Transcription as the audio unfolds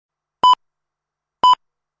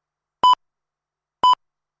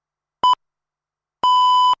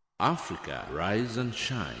Africa, rise and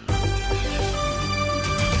shine.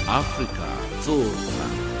 Africa, zorka.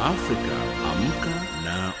 Africa, amka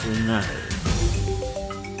na ung'are.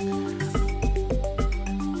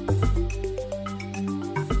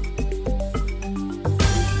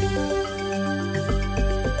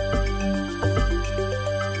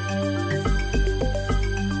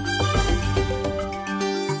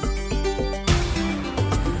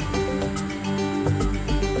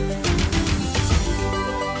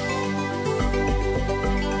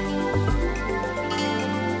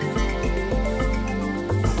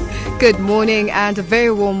 Good morning and a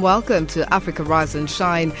very warm welcome to Africa Rise and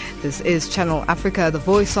Shine. This is Channel Africa, the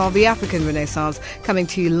voice of the African Renaissance, coming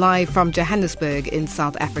to you live from Johannesburg in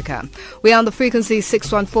South Africa. We are on the frequency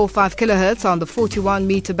 6145 kHz on the 41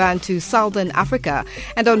 meter band to Southern Africa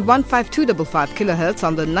and on 15255 kHz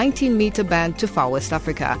on the 19 meter band to Far West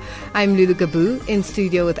Africa. I'm Lulu Gabu in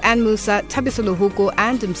studio with Ann Musa, Tabisolo Huko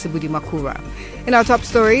and Msibudi Makura. In our top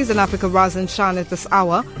stories in Africa Rise and Shine at this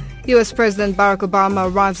hour, U.S. President Barack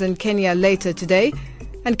Obama arrives in Kenya later today,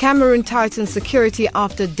 and Cameroon tightens security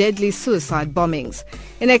after deadly suicide bombings.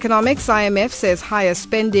 In economics, IMF says higher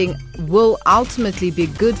spending will ultimately be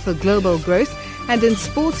good for global growth. And in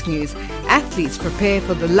sports news, athletes prepare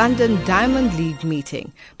for the London Diamond League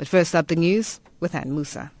meeting. But first up, the news with Ann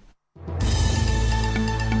Musa.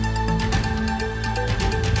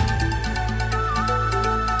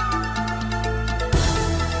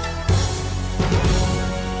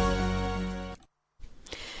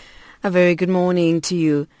 A very good morning to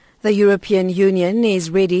you. The European Union is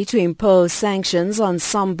ready to impose sanctions on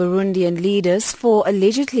some Burundian leaders for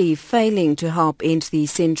allegedly failing to help end the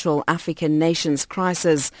Central African nation's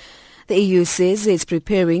crisis. The EU says it's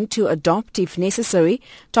preparing to adopt, if necessary,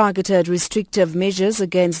 targeted restrictive measures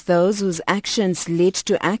against those whose actions led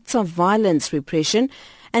to acts of violence, repression,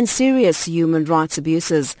 and serious human rights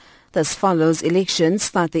abuses. This follows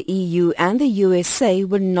elections that the EU and the USA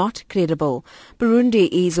were not credible. Burundi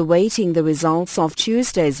is awaiting the results of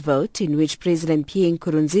Tuesday's vote in which President Pierre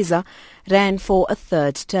Nkurunziza ran for a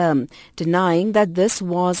third term, denying that this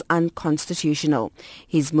was unconstitutional.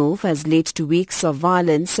 His move has led to weeks of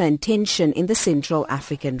violence and tension in the Central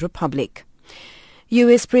African Republic.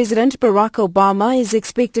 U.S. President Barack Obama is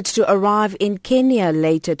expected to arrive in Kenya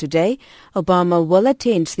later today. Obama will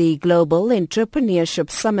attend the Global Entrepreneurship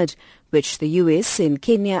Summit, which the U.S. and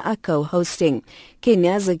Kenya are co-hosting.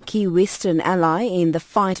 Kenya is a key Western ally in the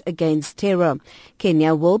fight against terror.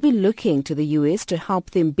 Kenya will be looking to the U.S. to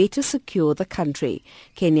help them better secure the country.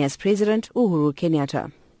 Kenya's President Uhuru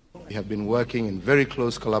Kenyatta. We have been working in very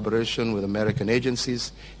close collaboration with American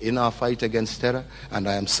agencies in our fight against terror, and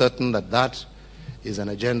I am certain that that is an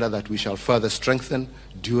agenda that we shall further strengthen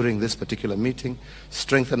during this particular meeting,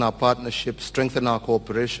 strengthen our partnership, strengthen our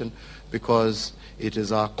cooperation, because it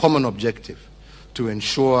is our common objective to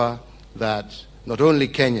ensure that not only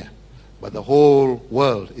Kenya, but the whole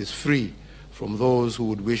world is free from those who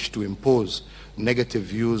would wish to impose negative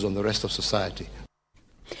views on the rest of society.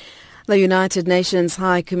 The United Nations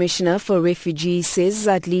High Commissioner for Refugees says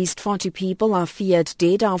at least 40 people are feared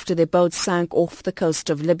dead after their boat sank off the coast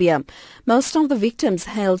of Libya. Most of the victims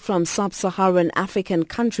hailed from sub-Saharan African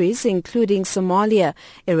countries, including Somalia,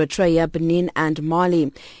 Eritrea, Benin and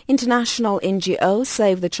Mali. International NGO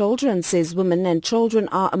Save the Children says women and children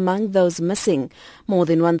are among those missing. More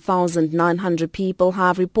than 1,900 people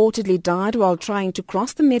have reportedly died while trying to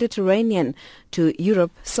cross the Mediterranean to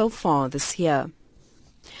Europe so far this year.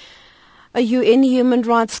 A UN Human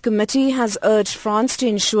Rights Committee has urged France to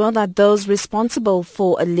ensure that those responsible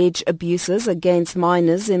for alleged abuses against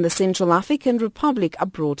minors in the Central African Republic are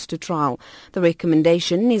brought to trial. The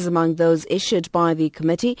recommendation is among those issued by the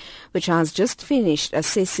committee, which has just finished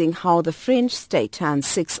assessing how the French state and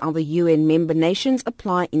 6 other UN member nations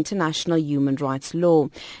apply international human rights law.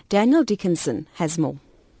 Daniel Dickinson has more.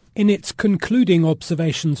 In its concluding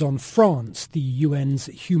observations on France, the UN's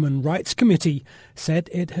Human Rights Committee said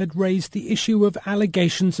it had raised the issue of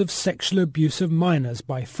allegations of sexual abuse of minors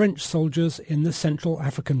by French soldiers in the Central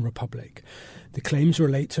African Republic. The claims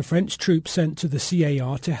relate to French troops sent to the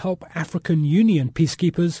CAR to help African Union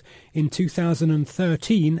peacekeepers in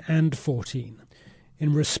 2013 and 14.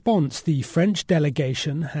 In response, the French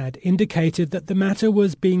delegation had indicated that the matter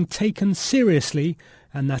was being taken seriously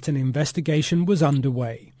and that an investigation was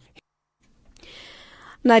underway.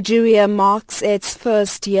 Nigeria marks its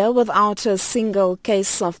first year without a single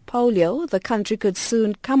case of polio. The country could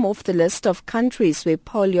soon come off the list of countries where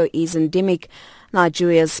polio is endemic.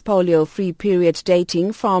 Nigeria's polio-free period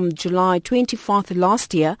dating from July 24th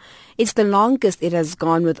last year is the longest it has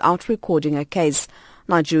gone without recording a case.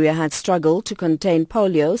 Nigeria had struggled to contain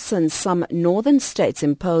polio since some northern states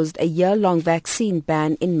imposed a year-long vaccine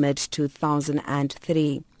ban in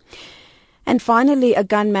mid-2003. And finally, a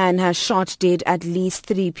gunman has shot dead at least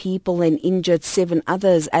 3 people and injured 7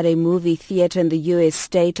 others at a movie theater in the U.S.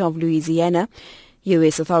 state of Louisiana.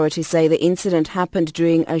 U.S. authorities say the incident happened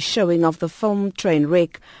during a showing of the film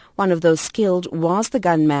Trainwreck. One of those killed was the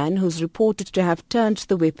gunman, who's reported to have turned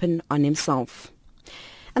the weapon on himself.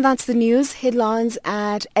 And that's the news headlines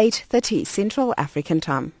at 8:30 Central African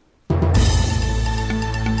Time.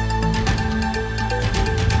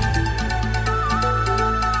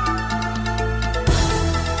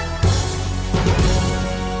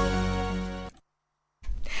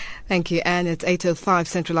 Thank you, Anne. It's 8:05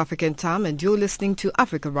 Central African Time, and you're listening to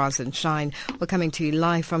Africa Rise and Shine. We're coming to you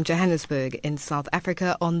live from Johannesburg in South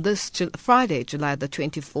Africa on this Friday, July the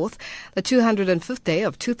 24th, the 205th day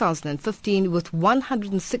of 2015, with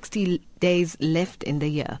 160 days left in the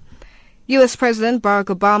year. U.S. President Barack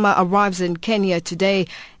Obama arrives in Kenya today.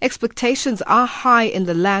 Expectations are high in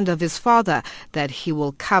the land of his father that he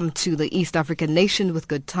will come to the East African nation with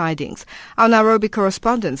good tidings. Our Nairobi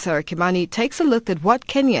correspondent, Sarah Kimani, takes a look at what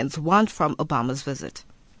Kenyans want from Obama's visit.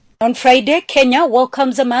 On Friday, Kenya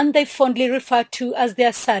welcomes a man they fondly refer to as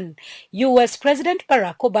their son, U.S. President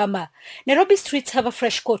Barack Obama. Nairobi streets have a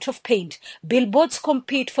fresh coat of paint. Billboards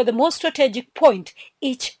compete for the most strategic point,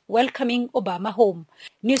 each welcoming Obama home.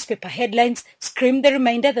 Newspaper headlines scream the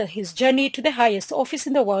reminder that his journey to the highest office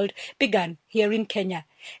in the world began here in Kenya.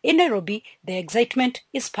 In Nairobi, the excitement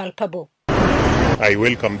is palpable. I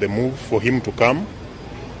welcome the move for him to come.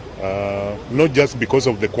 Not just because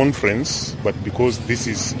of the conference, but because this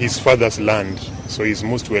is his father's land, so he's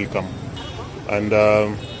most welcome. And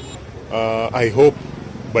I hope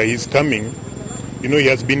by his coming, he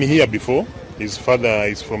has been here before. His father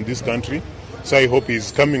is from this country, so I hope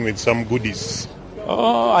he's coming with some goodies.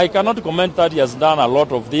 I cannot comment that he has done a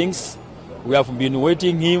lot of things. We have been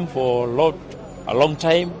waiting him for a long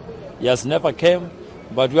time. He has never came,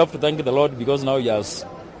 but we have to thank the Lord because now he has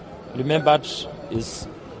remembered his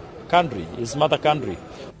country, his mother country.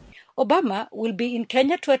 Obama will be in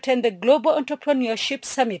Kenya to attend the Global Entrepreneurship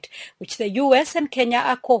Summit, which the U.S. and Kenya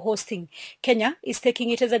are co-hosting. Kenya is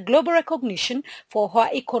taking it as a global recognition for her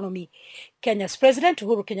economy. Kenya's President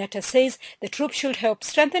Uhuru Kenyatta says the troops should help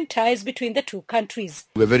strengthen ties between the two countries.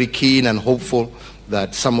 We're very keen and hopeful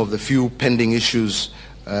that some of the few pending issues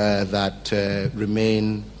that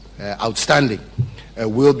remain outstanding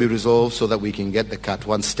will be resolved so that we can get the Cat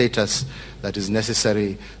 1 status that is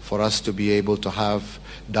necessary for us to be able to have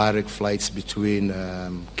direct flights between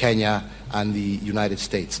Kenya and the United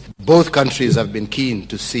States. Both countries have been keen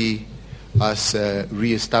to see us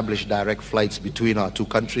re-establish direct flights between our two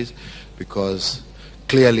countries, because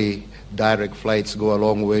clearly direct flights go a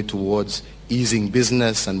long way towards easing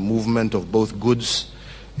business and movement of both goods,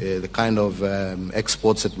 the kind of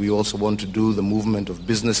exports that we also want to do, the movement of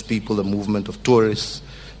business people, the movement of tourists,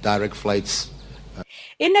 direct flights.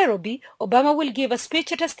 In Nairobi, Obama will give a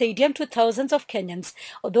speech at a stadium to thousands of Kenyans.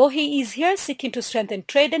 Although he is here seeking to strengthen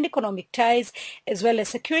trade and economic ties, as well as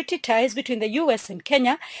security ties between the U.S. and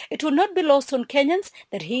Kenya, it will not be lost on Kenyans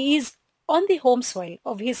that he is on the home soil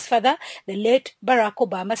of his father, the late Barack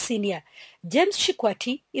Obama Sr. James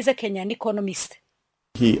Shikwati is a Kenyan economist.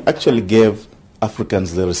 He actually gave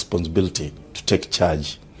Africans the responsibility to take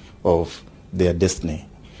charge of their destiny.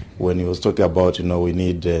 When he was talking about, we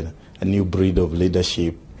need a new breed of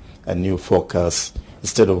leadership, a new focus,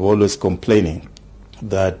 instead of always complaining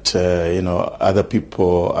that, other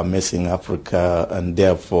people are messing Africa and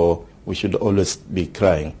therefore we should always be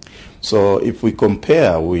crying. So if we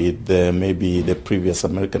compare with maybe the previous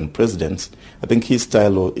American presidents, I think his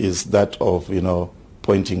style is that of,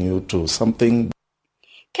 pointing you to something.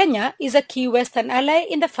 Kenya is a key Western ally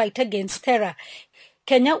in the fight against terror.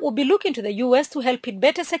 Kenya will be looking to the U.S. to help it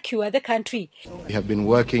better secure the country. We have been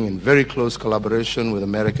working in very close collaboration with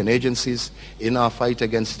American agencies in our fight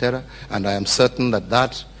against terror, and I am certain that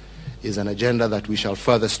that is an agenda that we shall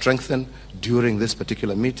further strengthen during this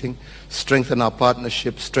particular meeting, strengthen our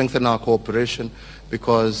partnership, strengthen our cooperation,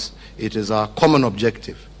 because it is our common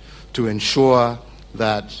objective to ensure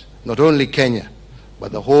that not only Kenya,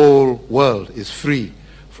 but the whole world is free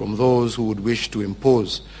from those who would wish to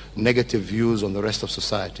impose negative views on the rest of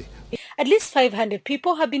society. At least 500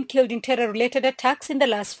 people have been killed in terror-related attacks in the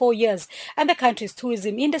last 4 years, and the country's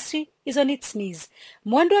tourism industry is on its knees.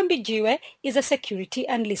 Mwandu Ambijiwe is a security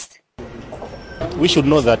analyst. We should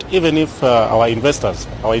know that even if our investors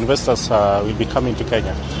will be coming to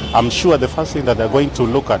Kenya, I'm sure the first thing that they're going to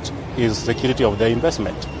look at is security of their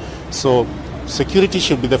investment. So security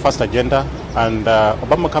should be the first agenda, and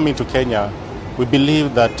Obama coming to Kenya We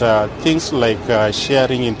believe that things like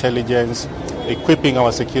sharing intelligence, equipping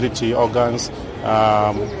our security organs,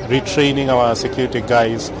 retraining our security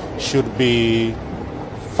guys should be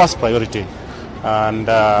first priority. And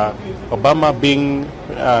Obama being,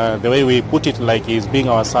 the way we put it, like he's being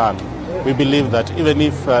our son, we believe that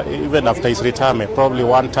even after his retirement, probably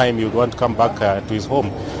one time he would want to come back to his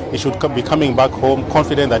home. He should be coming back home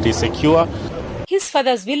confident that he's secure. His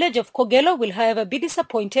father's village of Kogelo will, however, be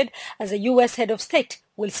disappointed as the U.S. head of state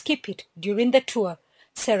will skip it during the tour.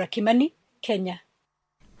 Sarah Kimani, Kenya.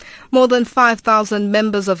 More than 5,000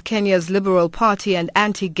 members of Kenya's Liberal Party and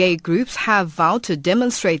anti-gay groups have vowed to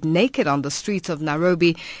demonstrate naked on the streets of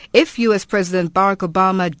Nairobi if U.S. President Barack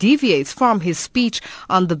Obama deviates from his speech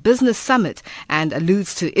on the business summit and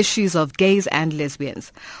alludes to issues of gays and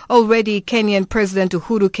lesbians. Already, Kenyan President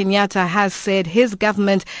Uhuru Kenyatta has said his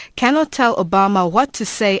government cannot tell Obama what to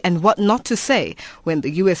say and what not to say when the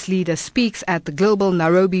U.S. leader speaks at the Global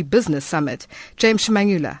Nairobi Business Summit. James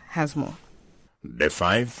Shimanyula has more. The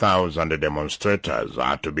 5,000 demonstrators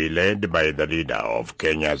are to be led by the leader of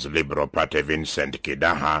Kenya's Liberal Party, Vincent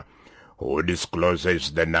Kidaha, who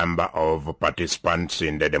discloses the number of participants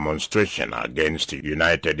in the demonstration against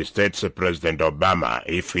United States President Obama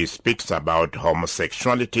if he speaks about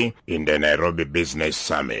homosexuality in the Nairobi Business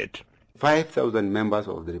Summit. 5,000 members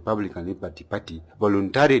of the Republican Liberty Party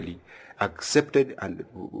voluntarily accepted and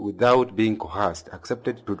without being coerced,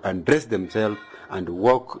 accepted to undress themselves and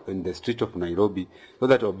walk in the street of Nairobi so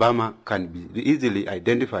that Obama can be easily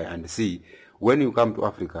identify and see, when you come to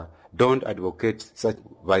Africa, don't advocate such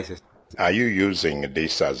vices. Are you using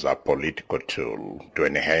this as a political tool to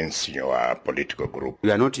enhance your political group?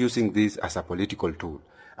 We are not using this as a political tool.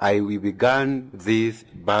 We began this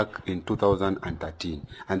back in 2013,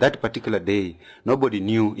 and that particular day, nobody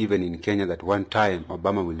knew, even in Kenya, that one time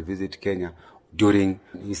Obama will visit Kenya during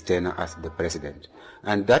his tenure as the president.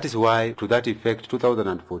 And that is why, to that effect,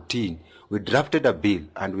 2014, we drafted a bill,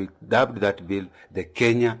 and we dubbed that bill the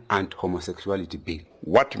Kenya Anti-Homosexuality Bill.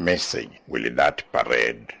 What message will that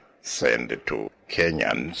parade send to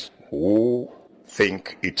Kenyans who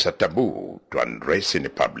think it's a taboo to undress in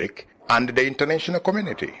public and the international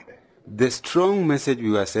community? The strong message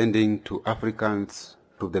we are sending to Africans,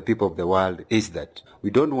 to the people of the world, is that we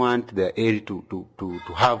don't want the aid to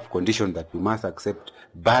have condition that we must accept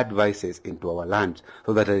bad vices into our land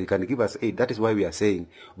so that they can give us aid. That is why we are saying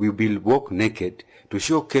we will walk naked to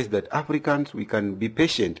showcase that Africans, we can be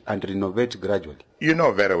patient and renovate gradually. You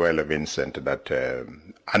know very well, Vincent, that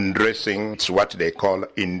undressing is what they call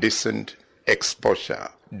indecent exposure.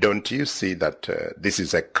 Don't you see that this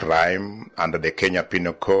is a crime under the Kenya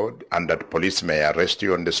Penal Code and that police may arrest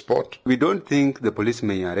you on the spot? We don't think the police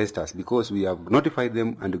may arrest us because we have notified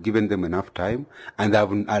them and given them enough time, and they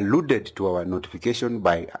have alluded to our notification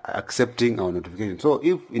by accepting our notification. So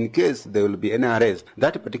if in case there will be any arrest,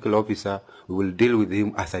 that particular officer will deal with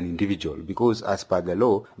him as an individual, because as per the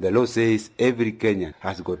law says every Kenyan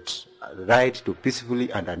has got right to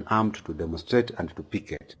peacefully and unarmed to demonstrate and to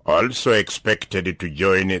picket. Also expected to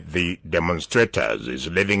join the demonstrators is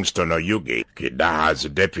Livingstone Oyugi, Kidaha's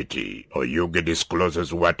deputy. Oyugi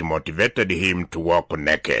discloses what motivated him to walk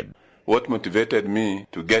naked. What motivated me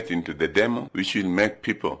to get into the demo, which will make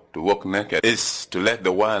people to walk naked, is to let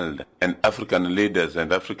the world and African leaders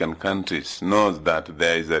and African countries know that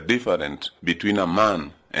there is a difference between a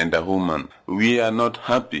man and a woman. We are not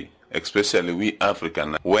happy, especially we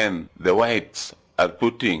Africans, when the whites are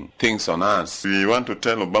putting things on us. We want to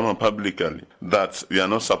tell Obama publicly that we are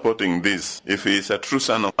not supporting this. If he is a true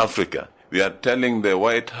son of Africa, we are telling the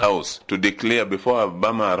White House to declare before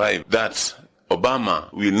Obama arrives that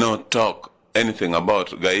Obama will not talk anything about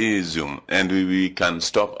gayism and we can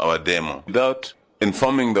stop our demo. Without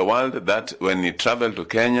informing the world that when he travels to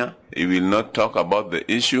Kenya, he will not talk about the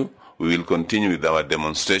issue, we will continue with our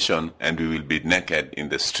demonstration and we will be naked in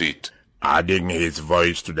the street. Adding his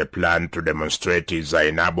voice to the plan to demonstrate is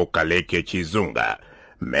Zainabu Kaleke Chizunga,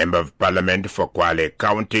 Member of Parliament for Kwale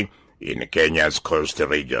County in Kenya's coastal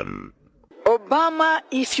region. Obama,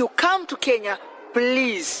 if you come to Kenya,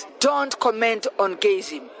 please don't comment on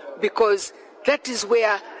gayism, because that is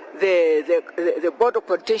where the border of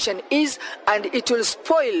contention is, and it will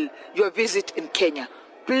spoil your visit in Kenya.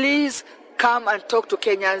 Please come and talk to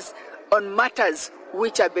Kenyans on matters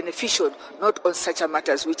which are beneficial, not on such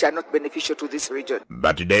matters which are not beneficial to this region.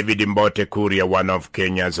 But David Mbote Kuria, one of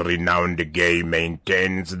Kenya's renowned gay,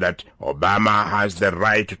 maintains that Obama has the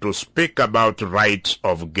right to speak about rights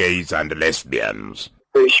of gays and lesbians.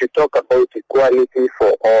 We should talk about equality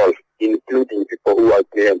for all, including people who are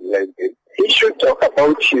gay and lesbian. He should talk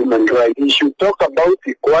about human rights. He should talk about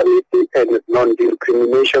equality and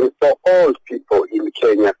non-discrimination for all people in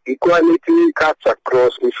Kenya. Equality cuts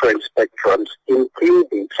across different spectrums,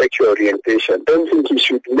 including sexual orientation. Don't think he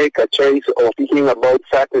should make a choice of speaking about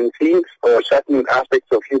certain things or certain aspects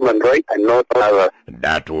of human rights and not others.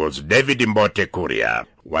 That was David Mbote Kuria,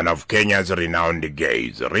 one of Kenya's renowned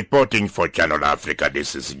gays, reporting for Channel Africa.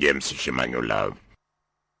 This is James Shimanyula.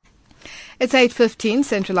 It's 8:15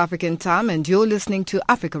 Central African Time and you're listening to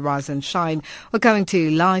Africa Rise and Shine. We're coming to you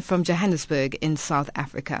live from Johannesburg in South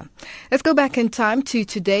Africa. Let's go back in time to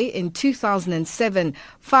today in 2007.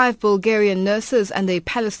 5 Bulgarian nurses and a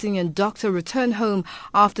Palestinian doctor return home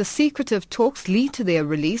after secretive talks lead to their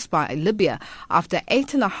release by Libya after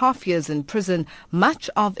 8.5 years in prison, much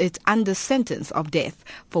of it under sentence of death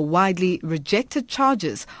for widely rejected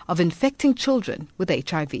charges of infecting children with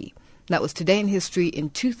HIV. That was Today in History in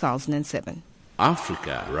 2007.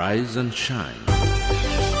 Africa, rise and shine.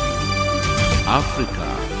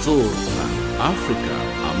 Africa, zorka. Africa,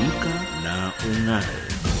 amka na ung'are.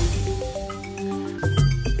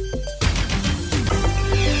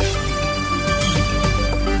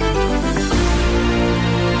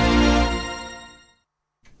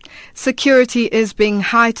 Security is being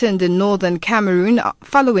heightened in northern Cameroon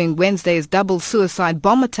following Wednesday's double suicide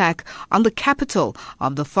bomb attack on the capital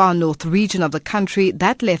of the far north region of the country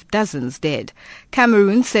that left dozens dead.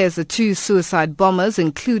 Cameroon says the 2 suicide bombers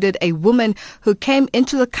included a woman who came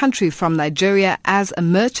into the country from Nigeria as a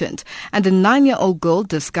merchant and a 9-year-old girl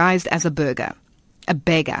disguised as a beggar.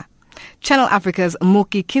 Channel Africa's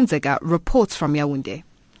Moki Kinzega reports from Yaoundé.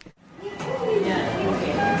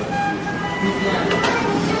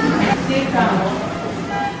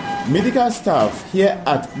 Medical staff here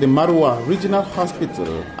at the Marwa Regional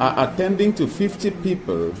Hospital are attending to 50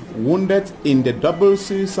 people wounded in the double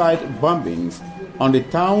suicide bombings on the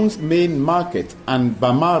town's main market and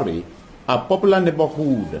Bamari, a popular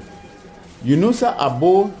neighborhood. Yunusa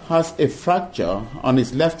Abo has a fracture on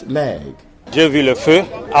his left leg. J'ai vu le feu.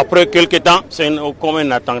 Après quelques temps, c'est comme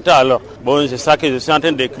un attentat. Alors, bon, c'est ça que je suis en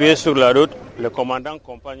train de crier sur la route.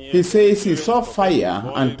 He says he saw fire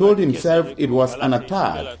and told himself it was an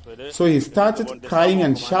attack, so he started crying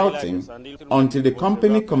and shouting until the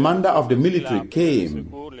company commander of the military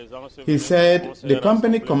came. He said the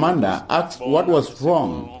company commander asked what was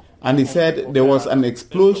wrong, and he said there was an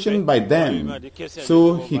explosion by them,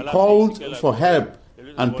 so he called for help.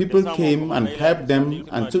 And people came and helped them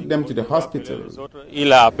and took them to the hospital.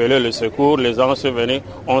 Il a appelé le secours, les gens sont venus,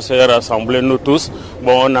 on s'est rassemblés nous tous.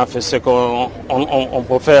 Bon, on a fait ce qu'on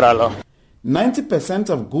peut faire alors. 90%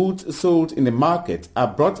 of goods sold in the market are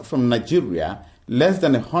brought from Nigeria, less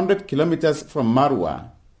than 100 kilometers from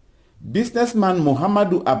Marwa. Businessman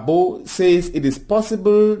Muhammadu Abo says it is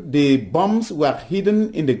possible the bombs were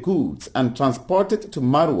hidden in the goods and transported to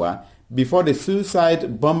Marwa before the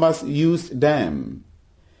suicide bombers used them.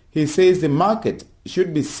 He says the market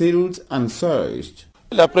should be sealed and searched.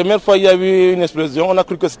 La première fois il y a eu une explosion, on a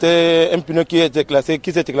cru que c'était un pneu qui s'est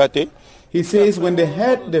éclaté. He says when they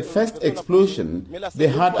heard the first explosion, they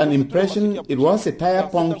had an impression it was a tire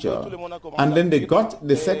puncture, and then they got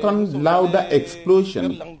the second louder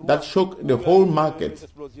explosion that shook the whole market.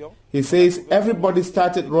 He says everybody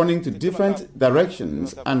started running to different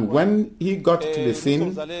directions, and when he got to the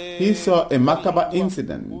scene, he saw a macabre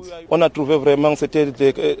incident. On a trouvé vraiment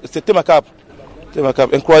c'était macabre,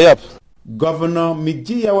 incroyable. Governor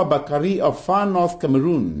Mijiyawa Bakari of Far North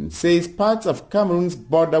Cameroon says parts of Cameroon's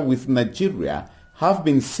border with Nigeria have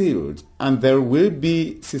been sealed and there will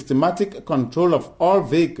be systematic control of all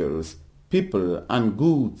vehicles, people and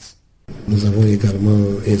goods. Nous avons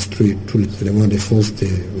également instruit tous les éléments des forces de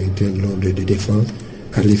maintien de l'ordre et de défense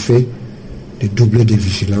à l'effet de doubler de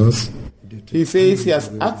vigilance. He says he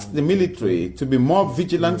has asked the military to be more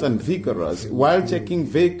vigilant and vigorous while checking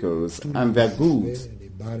vehicles and their goods.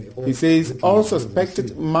 He says all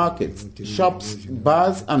suspected markets, shops,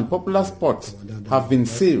 bars and popular spots have been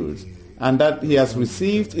sealed and that he has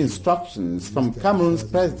received instructions from Cameroon's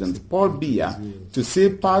President Paul Biya to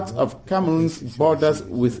seal parts of Cameroon's borders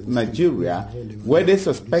with Nigeria where they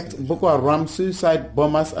suspect Boko Haram suicide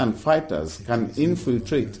bombers and fighters can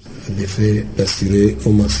infiltrate.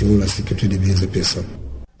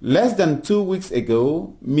 Less than 2 weeks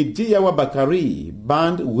ago, Mijiyawa Bakari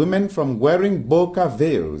banned women from wearing burqa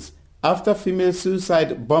veils after female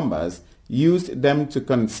suicide bombers used them to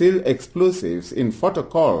conceal explosives in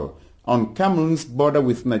Fotokol on Cameroon's border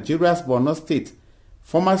with Nigeria's Borno State,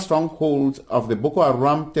 former stronghold of the Boko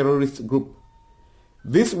Haram terrorist group.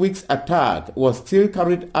 This week's attack was still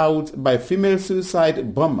carried out by female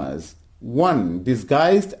suicide bombers, one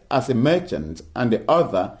disguised as a merchant and the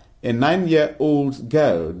other a 9-year-old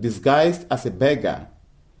girl disguised as a beggar.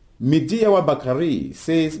 Midiawa Bakari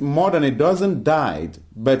says more than a dozen died,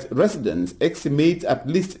 but residents estimate at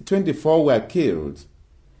least 24 were killed.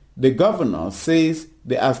 The governor says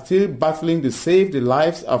they are still battling to save the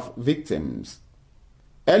lives of victims.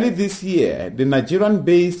 Early this year, the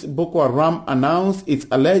Nigerian-based Boko Haram announced its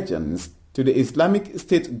allegiance to the Islamic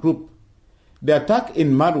State group. The attack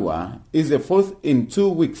in Marwa is the fourth in 2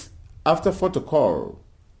 weeks after Fotokol.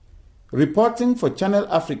 Reporting for Channel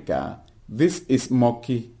Africa, this is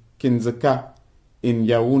Moki Kinzeka in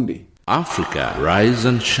Yaoundé. Africa, rise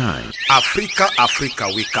and shine. Africa, Africa,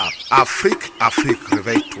 wake up. Afrique, Afrique,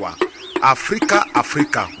 réveille-toi. Africa,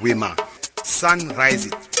 Africa, wema. Sun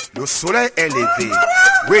rising. Le soleil est levé.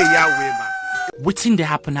 Weya wema. Wetin dey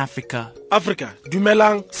happen Africa? Africa,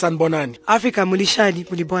 dumelang sanbonani. Africa mulishani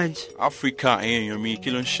mulibwanji. Africa yomi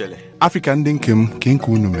kilon shele. Africa ndinkim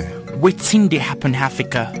kinkunume. Wetin dey happen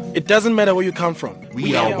Africa? It doesn't matter where you come from.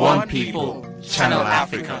 We are one people. Channel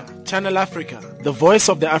Africa. Channel Africa, the voice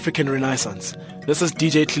of the African Renaissance. This is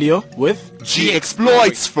DJ Cleo with G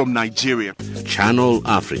Exploits from Nigeria. Channel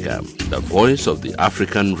Africa, the voice of the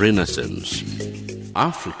African Renaissance.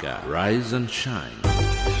 Africa, rise and shine.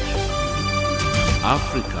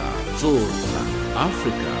 Africa, zorka.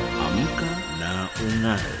 Africa, amka na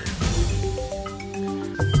ung'are.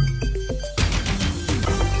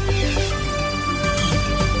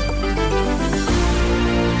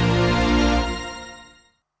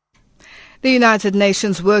 The United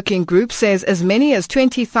Nations Working Group says as many as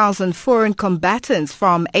 20,000 foreign combatants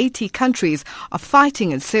from 80 countries are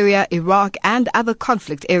fighting in Syria, Iraq and other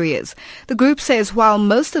conflict areas. The group says while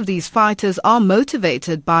most of these fighters are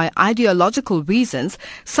motivated by ideological reasons,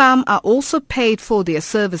 some are also paid for their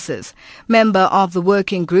services. Member of the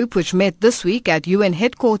working group, which met this week at UN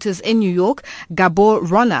headquarters in New York, Gabor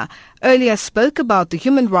Rona, earlier spoke about the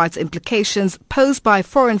human rights implications posed by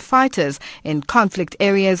foreign fighters in conflict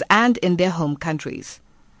areas and in their home countries.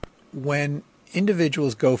 When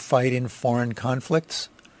individuals go fight in foreign conflicts,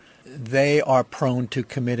 they are prone to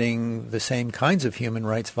committing the same kinds of human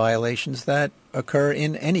rights violations that occur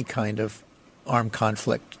in any kind of armed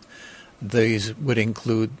conflict. These would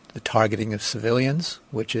include the targeting of civilians,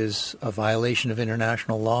 which is a violation of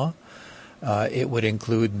international law. It would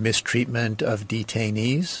include mistreatment of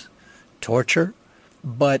detainees, torture.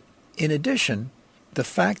 But in addition, the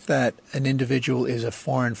fact that an individual is a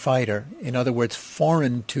foreign fighter, in other words,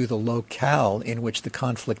 foreign to the locale in which the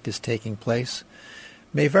conflict is taking place,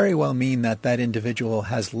 may very well mean that that individual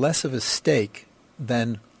has less of a stake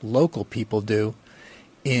than local people do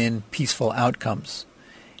in peaceful outcomes,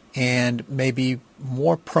 and may be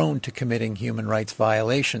more prone to committing human rights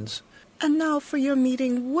violations. And now for your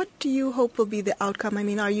meeting, what do you hope will be the outcome? I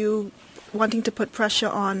mean, are you wanting to put pressure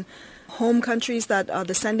on home countries that are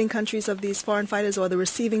the sending countries of these foreign fighters or the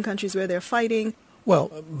receiving countries where they're fighting?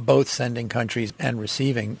 Well, both sending countries and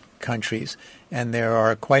receiving countries. And there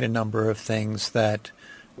are quite a number of things that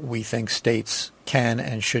we think states can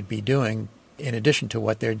and should be doing in addition to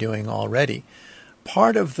what they're doing already.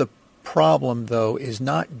 Part of the problem, though, is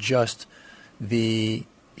not just the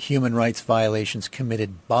human rights violations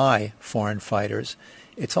committed by foreign fighters.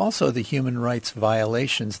 It's also the human rights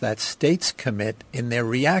violations that states commit in their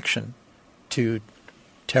reaction to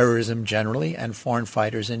terrorism generally and foreign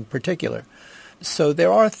fighters in particular. So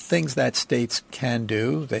there are things that states can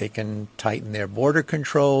do. They can tighten their border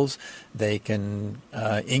controls. They can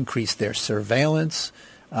increase their surveillance.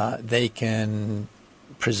 They can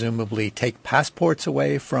presumably take passports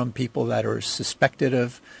away from people that are suspected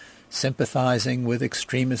of sympathizing with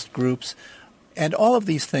extremist groups. And all of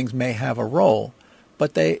these things may have a role,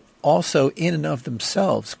 but they also in and of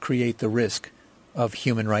themselves create the risk of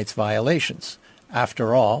human rights violations.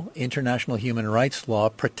 After all, international human rights law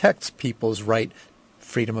protects people's right,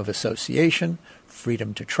 freedom of association,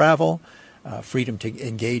 freedom to travel, freedom to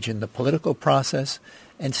engage in the political process,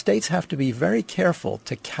 and states have to be very careful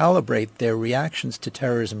to calibrate their reactions to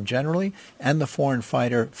terrorism generally and the foreign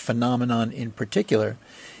fighter phenomenon in particular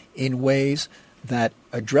in ways that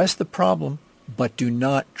address the problem but do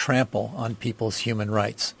not trample on people's human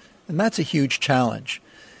rights. And that's a huge challenge.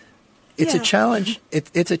 It's a challenge.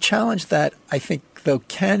 It's a challenge that I think, though,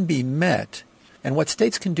 can be met. And what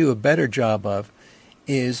states can do a better job of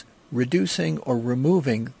is reducing or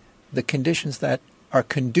removing the conditions that are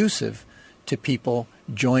conducive to people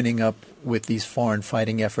joining up with these foreign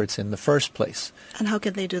fighting efforts in the first place. And how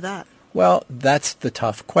can they do that? Well, that's the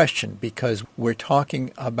tough question, because we're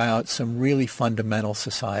talking about some really fundamental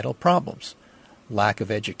societal problems. Lack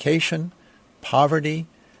of education, poverty,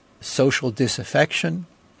 social disaffection.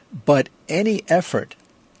 But any effort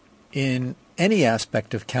in any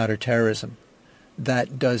aspect of counterterrorism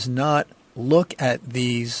that does not look at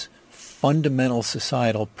these fundamental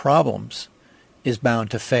societal problems is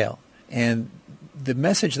bound to fail. And the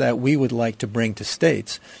message that we would like to bring to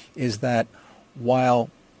states is that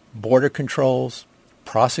while border controls,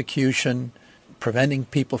 prosecution, preventing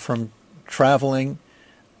people from traveling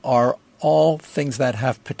are all things that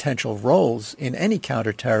have potential roles in any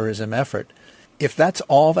counterterrorism effort, if that's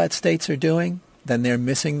all that states are doing, then they're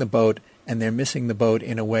missing the boat, and they're missing the boat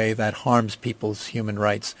in a way that harms people's human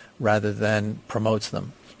rights rather than promotes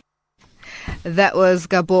them. That was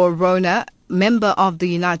Gabor Rona, member of the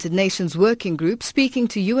United Nations Working Group, speaking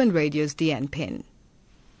to UN Radio's Deanne Penn.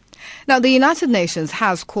 Now, the United Nations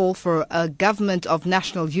has called for a government of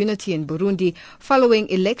national unity in Burundi following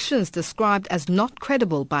elections described as not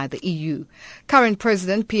credible by the EU. Current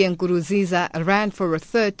President Pierre Nkurunziza ran for a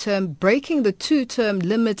third term, breaking the two-term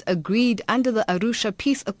limit agreed under the Arusha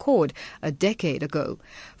Peace Accord a decade ago.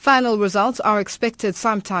 Final results are expected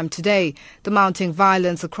sometime today. The mounting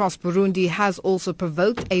violence across Burundi has also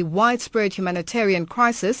provoked a widespread humanitarian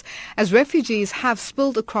crisis as refugees have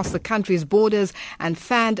spilled across the country's borders and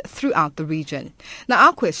fanned throughout the region. Now,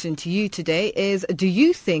 our question to you today is, do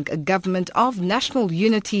you think a government of national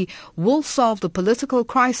unity will solve the political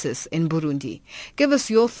crisis in Burundi? Give us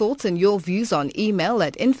your thoughts and your views on email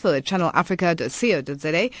at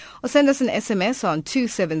info@channelafrica.co.za or send us an SMS on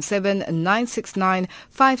 277 969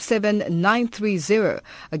 57930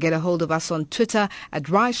 or get a hold of us on Twitter at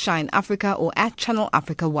Rise Shine Africa or at Channel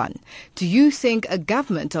Africa 1. Do you think a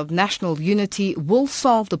government of national unity will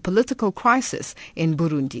solve the political crisis in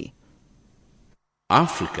Burundi?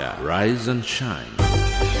 Africa, rise and shine.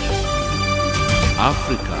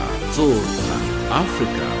 Africa, zorka.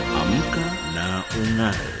 Africa, amka na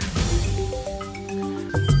ung'are.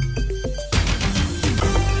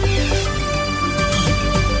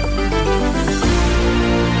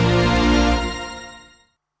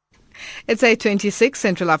 It's 8:26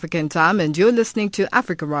 Central African Time and you're listening to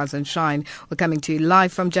Africa Rise and Shine. We're coming to you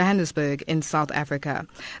live from Johannesburg in South Africa.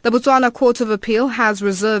 The Botswana Court of Appeal has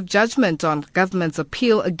reserved judgment on government's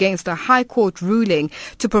appeal against a High Court ruling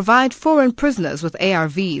to provide foreign prisoners with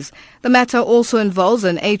ARVs. The matter also involves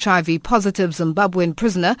an HIV-positive Zimbabwean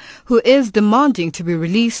prisoner who is demanding to be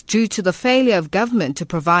released due to the failure of government to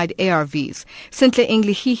provide ARVs. Sintle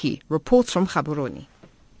Inglihihi reports from Gaborone.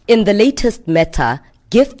 In the latest matter,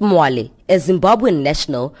 Gift Mwale, a Zimbabwean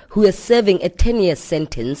national who is serving a 10-year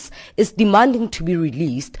sentence, is demanding to be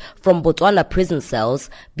released from Botswana prison cells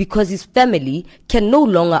because his family can no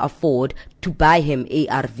longer afford to buy him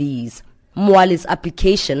ARVs. Mwale's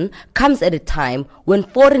application comes at a time when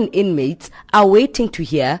foreign inmates are waiting to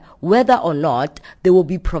hear whether or not they will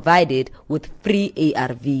be provided with free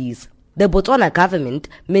ARVs. The Botswana government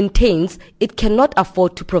maintains it cannot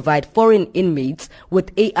afford to provide foreign inmates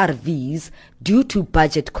with ARVs due to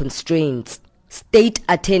budget constraints. State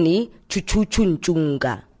Attorney Chuchuchu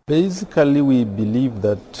Nchunga. Basically, we believe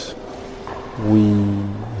that we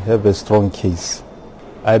have a strong case.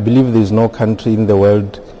 I believe there is no country in the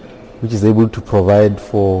world which is able to provide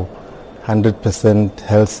for 100%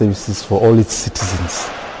 health services for all its citizens.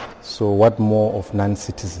 So what more of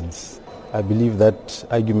non-citizens? I believe that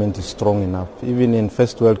argument is strong enough. Even in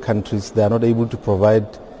first world countries, they are not able to provide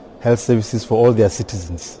health services for all their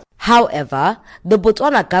citizens. However, the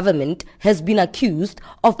Botswana government has been accused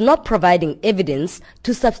of not providing evidence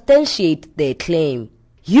to substantiate their claim.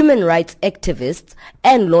 Human rights activists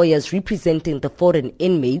and lawyers representing the foreign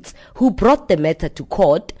inmates who brought the matter to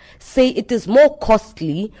court say it is more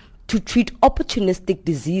costly to treat opportunistic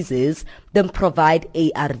diseases than provide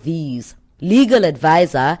ARVs. Legal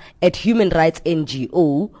advisor at human rights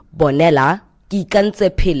NGO, Bonella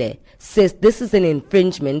Kikantsepile, says this is an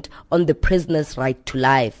infringement on the prisoner's right to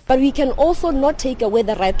life. But we can also not take away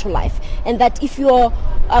the right to life, and that if your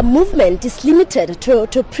movement is limited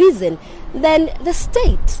to prison, then the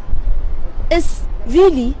state is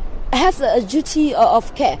really has a duty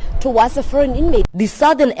of care towards a foreign inmate. The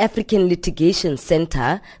Southern African Litigation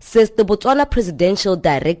Center says the Botswana Presidential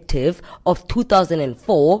Directive of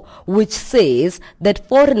 2004, which says that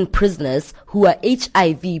foreign prisoners who are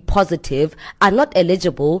HIV positive are not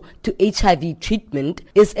eligible to HIV treatment,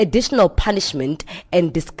 is additional punishment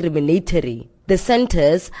and discriminatory. The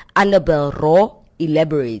center's Annabelle Raw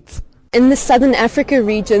elaborates. In the Southern Africa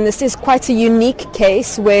region, this is quite a unique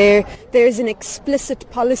case where there is an explicit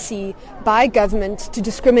policy by government to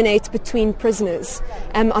discriminate between prisoners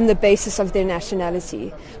on the basis of their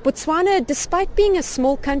nationality. Botswana, despite being a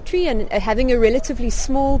small country and having a relatively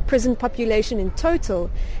small prison population in total,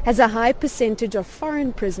 has a high percentage of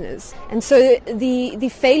foreign prisoners. And so the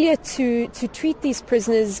failure to treat these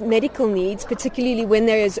prisoners' medical needs, particularly when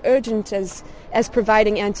they're as urgent as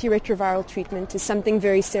providing antiretroviral treatment, is something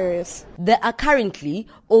very serious. There are currently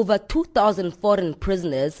over 2,000 foreign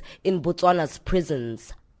prisoners in Botswana's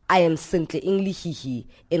prisons. I am Sintle Inglihihi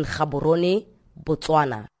in Gaborone,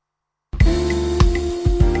 Botswana.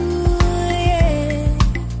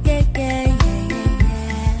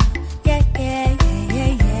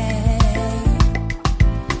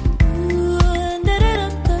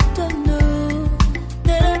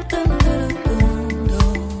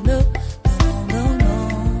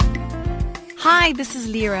 Hi, this is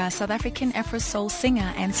Lyra, South African Afro Soul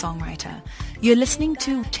singer and songwriter. You're listening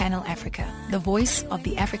to Channel Africa, the voice of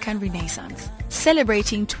the African Renaissance,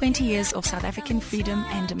 celebrating 20 years of South African freedom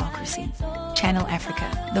and democracy. Channel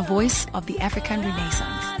Africa, the voice of the African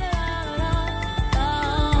Renaissance.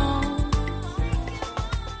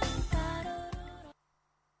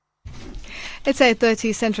 It's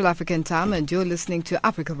 8:30 Central African Time and you're listening to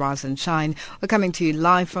Africa Rise and Shine. We're coming to you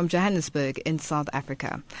live from Johannesburg in South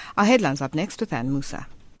Africa. Our headlines up next with Ann Musa.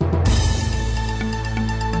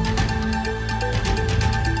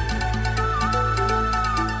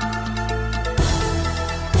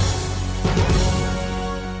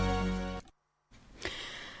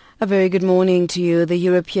 A very good morning to you. The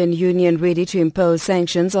European Union ready to impose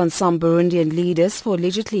sanctions on some Burundian leaders for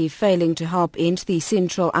allegedly failing to help end the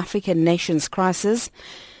Central African nation's crisis.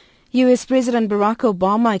 US President Barack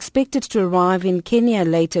Obama expected to arrive in Kenya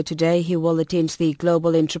later today. He will attend the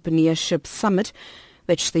Global Entrepreneurship Summit,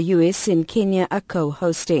 which the US and Kenya are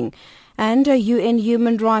co-hosting. And a UN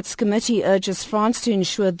Human Rights Committee urges France to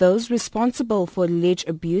ensure those responsible for alleged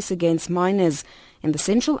abuse against minors in the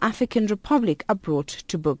Central African Republic are brought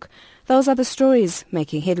to book. Those are the stories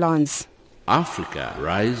making headlines. Africa,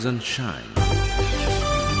 rise and shine.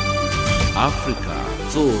 Africa,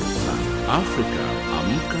 zorka. Africa,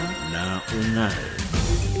 amka na unai.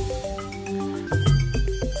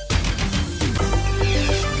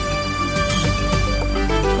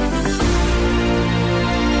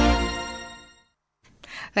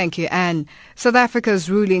 Thank you, Anne. South Africa's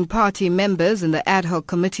ruling party members in the ad hoc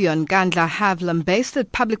committee on Nkandla have lambasted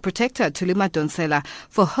Public Protector Thuli Madonsela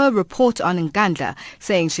for her report on Nkandla,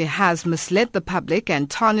 saying she has misled the public and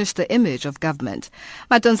tarnished the image of government.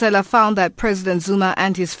 Madonsela found that President Zuma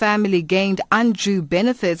and his family gained undue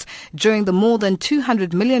benefits during the more than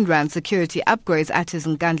 200 million rand security upgrades at his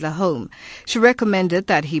Nkandla home. She recommended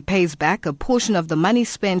that he pays back a portion of the money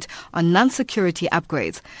spent on non-security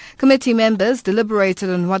upgrades. Committee members deliberated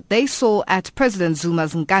on what they saw at President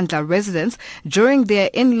Zuma's Nkandla residence during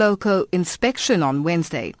their in-loco inspection on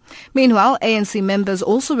Wednesday. Meanwhile, ANC members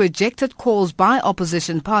also rejected calls by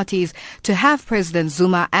opposition parties to have President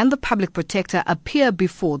Zuma and the Public Protector appear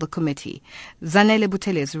before the committee. Zanele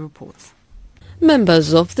Buthelezi reports.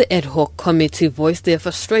 Members of the ad hoc committee voiced their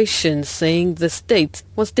frustration, saying the state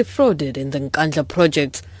was defrauded in the Nkandla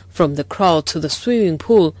project. From the crowd to the swimming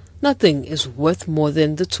pool, nothing is worth more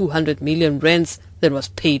than the 200 million rands that was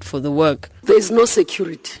paid for the work. There is no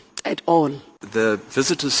security at all. The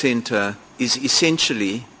visitor center is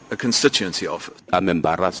essentially a constituency office. I'm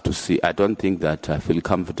embarrassed to see. I don't think that I feel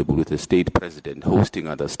comfortable with a state president hosting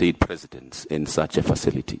other state presidents in such a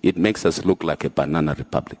facility. It makes us look like a banana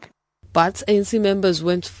republic. But ANC members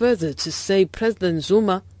went further to say President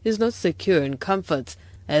Zuma is not secure in comfort,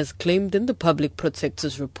 as claimed in the Public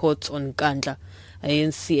Protector's report on Nkandla.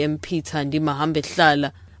 ANC MP Thandi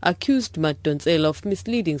Mahambe-Hlala accused Madonsela of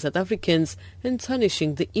misleading South Africans and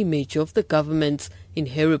tarnishing the image of the government in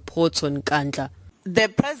her reports on Nkandla. The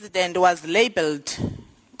president was labeled,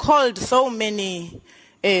 called so many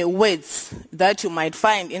words that you might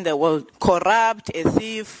find in the world. Corrupt, a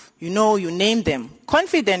thief, you name them.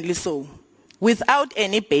 Confidently so. Without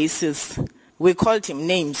any basis, we called him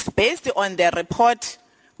names based on the report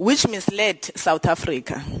which misled South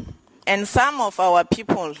Africa. And some of our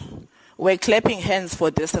people were clapping hands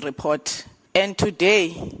for this report. And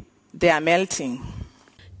today, they are melting.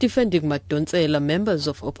 Defending Madonsela, members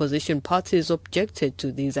of opposition parties objected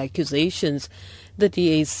to these accusations. The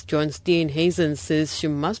DA's John Steenhuisen says she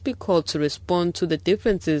must be called to respond to the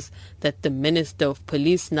differences that the Minister of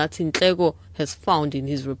Police, Nathi Nhleko, has found in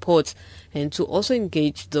his reports, and to also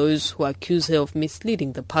engage those who accuse her of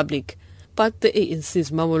misleading the public. But the ANC's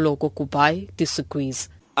Mamoloko Kubai disagrees.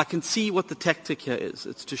 I can see what the tactic here is.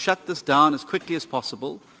 It's to shut this down as quickly as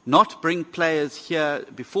possible, not bring players here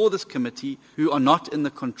before this committee who are not in the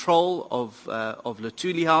control of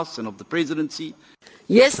Luthuli House and of the presidency.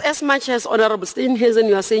 Yes, as much as Honorable Steenhuisen,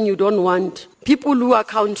 you are saying you don't want people who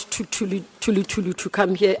account to Luthuli to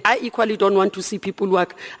come here, I equally don't want to see people who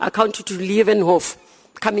account to Lievenhof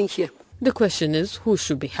coming here. The question is who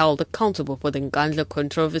should be held accountable for the Nkandla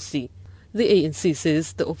controversy. The ANC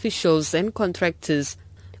says the officials and contractors,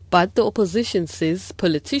 but the opposition says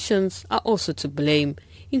politicians are also to blame,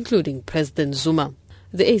 including President Zuma.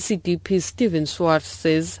 The ACDP's Stephen Swartz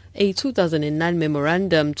says a 2009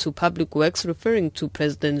 memorandum to Public Works referring to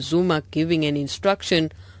President Zuma giving an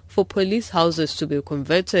instruction for police houses to be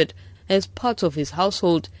converted as part of his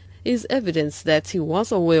household is evidence that he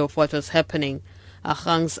was aware of what was happening.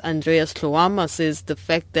 Agang's Andreas Hlowama says the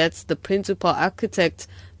fact that the principal architect,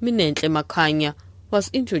 Minenhle Makhanya, was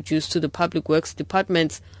introduced to the Public Works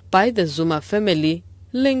Department by the Zuma family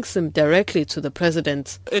links him directly to the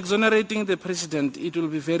president. Exonerating the president, it will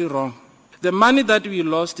be very wrong. The money that we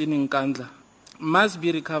lost in Nkandla must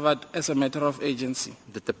be recovered as a matter of agency.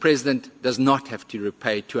 That the president does not have to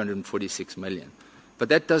repay 246 million. But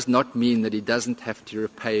that does not mean that he doesn't have to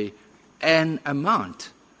repay an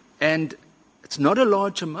amount. And it's not a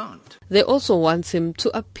large amount. They also want him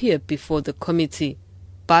to appear before the committee.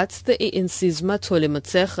 But the ANC's Mathole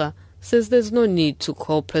Motshekga says there's no need to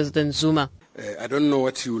call President Zuma. I don't know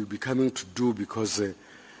what he will be coming to do, because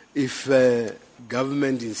if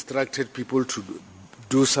government instructed people to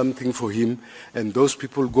do something for him and those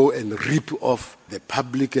people go and rip off the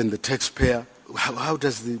public and the taxpayer, how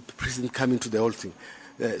does the president come into the whole thing?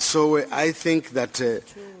 So I think that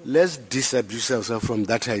let's disabuse ourselves from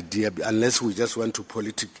that idea, unless we just want to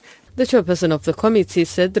politic. The chairperson of the committee,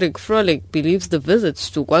 Cedric Frolik, believes the visits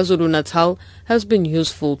to KwaZulu-Natal has been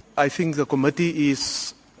useful. I think the committee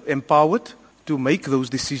is empowered to make those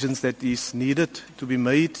decisions that is needed to be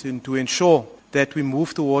made and to ensure that we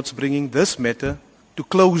move towards bringing this matter to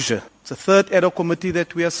closure. It's the third ad hoc committee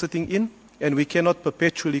that we are sitting in, and we cannot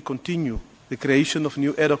perpetually continue the creation of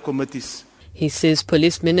new ad hoc committees. He says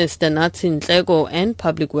Police Minister Nathi Nhleko and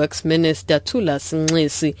Public Works Minister Thulas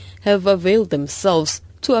Nxesi have availed themselves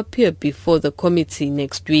to appear before the committee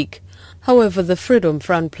next week. However, the Freedom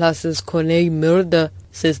Front Plus's Corneille Mulder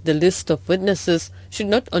says the list of witnesses should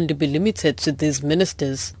not only be limited to these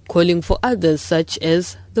ministers, calling for others such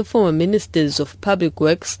as the former ministers of Public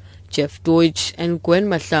Works, Jeff Deutsch and Gwen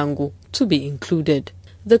Mahlangu, to be included.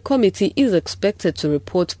 The committee is expected to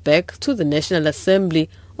report back to the National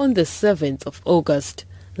Assembly on the 7th of August.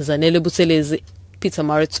 Zanele Buthelezi,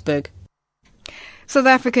 Pietermaritzburg. South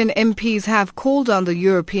African MPs have called on the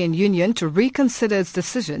European Union to reconsider its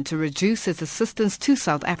decision to reduce its assistance to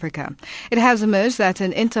South Africa. It has emerged at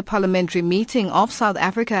an interparliamentary meeting of South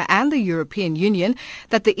Africa and the European Union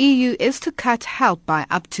that the EU is to cut help by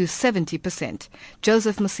up to 70%.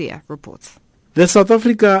 Joseph Masia reports. The South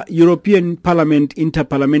Africa-European Parliament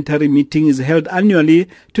Interparliamentary Meeting is held annually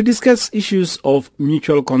to discuss issues of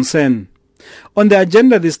mutual concern. On the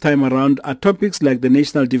agenda this time around are topics like the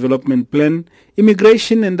National Development Plan,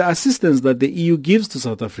 immigration and the assistance that the EU gives to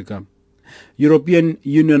South Africa. European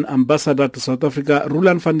Union Ambassador to South Africa,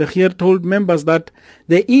 Roland van der Geer, told members that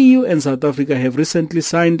the EU and South Africa have recently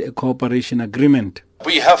signed a cooperation agreement.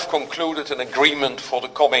 We have concluded an agreement for the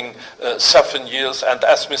coming 7 years, and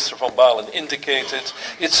as Mr. van Baalen indicated,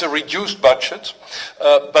 it's a reduced budget,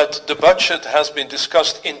 but the budget has been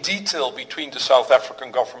discussed in detail between the South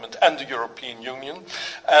African government and the European Union,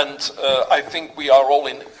 and I think we are all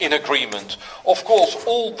in agreement. Of course,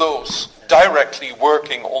 all those directly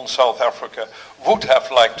working on South Africa would have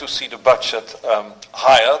liked to see the budget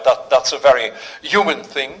higher. That's a very human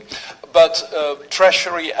thing. But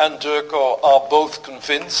Treasury and DIRCO are both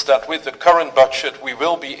convinced that with the current budget we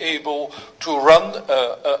will be able to run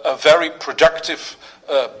a very productive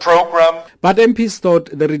program. But MPs thought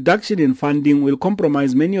the reduction in funding will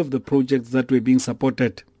compromise many of the projects that were being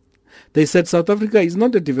supported. They said South Africa is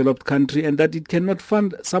not a developed country and that it cannot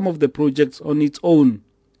fund some of the projects on its own.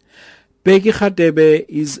 Peggy Khatebe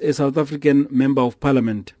is a South African Member of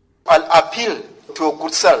Parliament. I'll appeal to your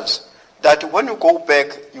good selves that when you go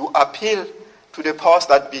back, you appeal to the powers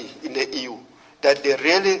that be in the EU, that they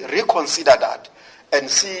really reconsider that and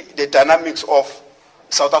see the dynamics of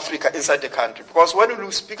South Africa inside the country. Because when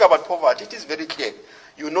you speak about poverty, it is very clear.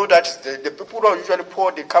 You know that the people who are usually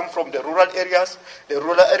poor, they come from the rural areas. The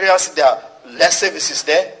rural areas, there are less services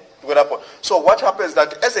there. So what happens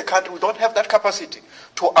that as a country we don't have that capacity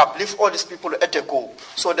to uplift all these people at a go.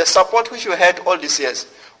 So the support which you had all these years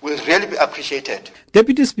will really be appreciated.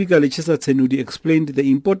 Deputy Speaker Lechesa Tsenudi explained the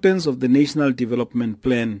importance of the National Development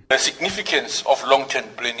Plan. The significance of long-term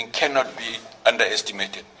planning cannot be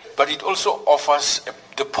underestimated, but it also offers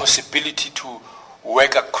the possibility to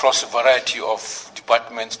work across a variety of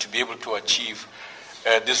departments to be able to achieve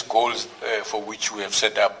these goals for which we have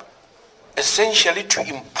set up, essentially to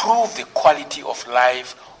improve the quality of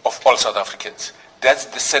life of all South Africans. That's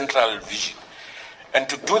the central vision. And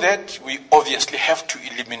to do that, we obviously have to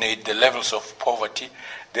eliminate the levels of poverty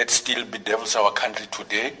that still bedevils our country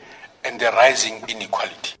today and the rising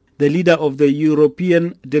inequality. The leader of the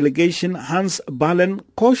European delegation, Hans Ballen,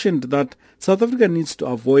 cautioned that South Africa needs to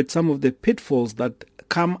avoid some of the pitfalls that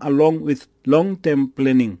come along with long-term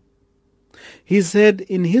planning. He said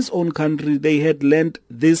in his own country they had learned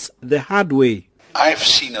this the hard way. I've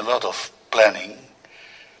seen a lot of planning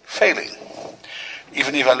failing.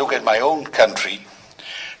 Even if I look at my own country,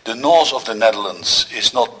 the north of the Netherlands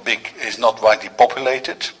is not big, is not widely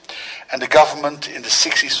populated, and the government in the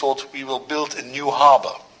 60s thought we will build a new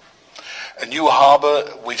harbor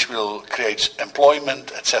which will create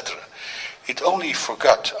employment, etc. It only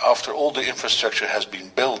forgot, after all the infrastructure has been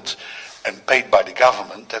built and paid by the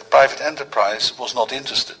government, that private enterprise was not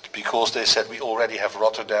interested, because they said we already have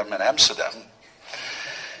Rotterdam and Amsterdam.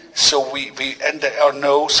 So and there are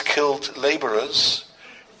no skilled laborers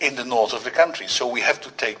in the north of the country. So we have to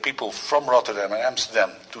take people from Rotterdam and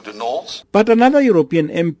Amsterdam to the north. But another European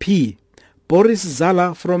MP, Boris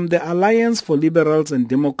Zala from the Alliance for Liberals and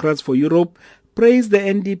Democrats for Europe, praised the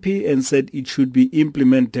NDP and said it should be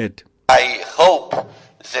implemented. I hope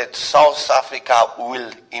that South Africa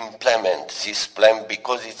will implement this plan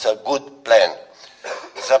because it's a good plan.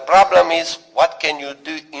 The problem is, what can you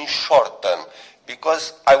do in short term?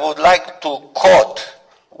 Because I would like to quote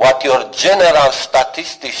what your general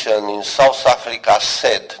statistician in South Africa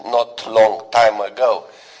said not long time ago.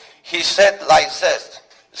 He said like this: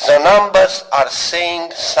 the numbers are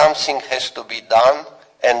saying something has to be done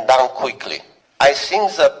and done quickly. I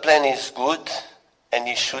think the plan is good and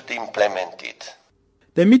you should implement it.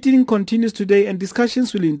 The meeting continues today and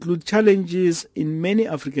discussions will include challenges in many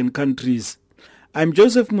African countries. I'm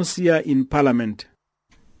Joseph Musia in Parliament.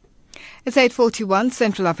 It's 8:41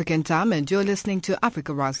 Central African Time and you're listening to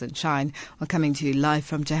Africa Rise and Shine. We're coming to you live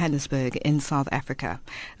from Johannesburg in South Africa.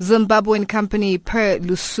 Zimbabwean company Per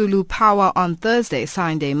Lusulu Power on Thursday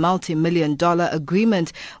signed a multi-million-dollar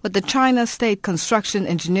agreement with the China State Construction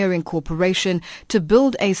Engineering Corporation to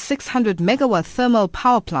build a 600-megawatt thermal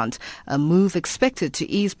power plant, a move expected to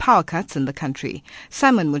ease power cuts in the country.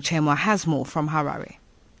 Simon Muchemwa has more from Harare.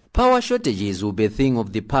 Power shortages will be a thing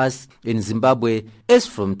of the past in Zimbabwe as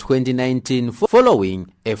from 2019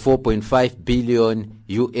 following a $4.5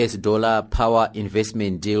 billion power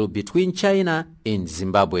investment deal between China and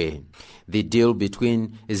Zimbabwe. The deal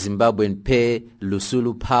between Zimbabwean Per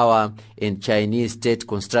Lusulu Power and Chinese State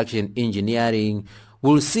Construction Engineering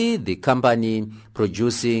will see the company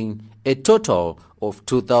producing a total of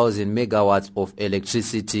 2,000 megawatts of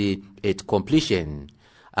electricity at completion.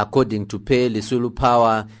 According to Per Lusulu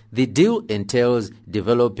Power, the deal entails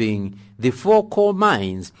developing the 4 coal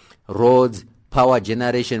mines, roads, power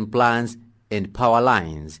generation plants, and power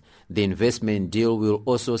lines. The investment deal will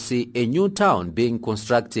also see a new town being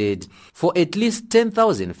constructed for at least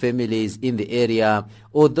 10,000 families in the area,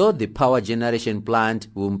 although the power generation plant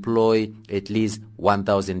will employ at least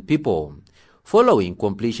 1,000 people. Following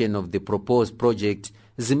completion of the proposed project,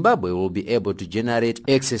 Zimbabwe will be able to generate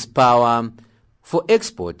excess power for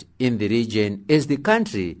export in the region, as the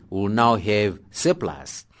country will now have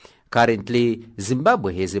surplus. Currently,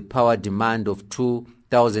 Zimbabwe has a power demand of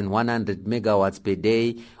 2,100 megawatts per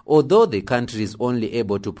day, although the country is only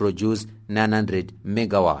able to produce 900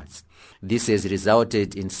 megawatts. This has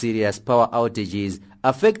resulted in serious power outages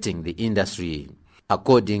affecting the industry.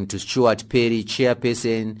 According to Stuart Perry,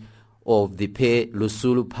 chairperson of the Per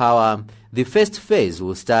Lusulu Power, the first phase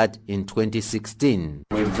will start in 2016.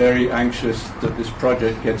 We're very anxious that this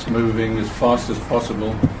project gets moving as fast as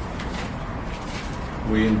possible.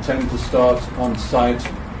 We intend to start on site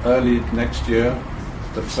early next year.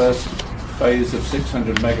 The first phase of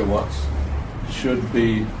 600 megawatts should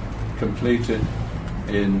be completed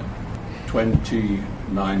in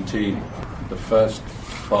 2019, the first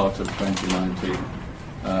part of 2019.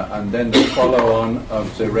 And then the follow-on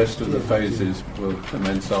of the rest of the phases will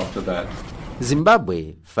commence after that.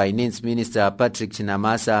 Zimbabwe Finance Minister Patrick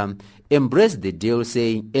Chinamasa embraced the deal,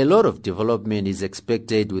 saying a lot of development is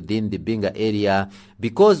expected within the Binga area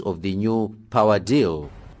because of the new power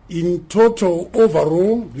deal. In total,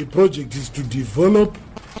 overall, the project is to develop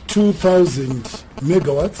 2,000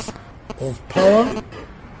 megawatts of power,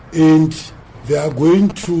 and they are going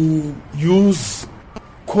to use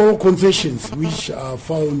coal concessions which are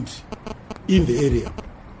found in the area.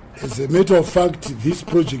 As a matter of fact, this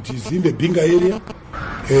project is in the Binga area,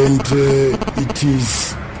 and it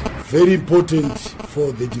is very important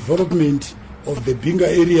for the development of the Binga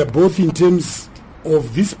area, both in terms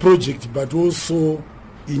of this project but also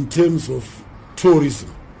in terms of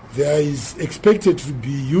tourism. There is expected to be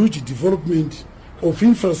huge development of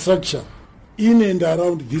infrastructure in and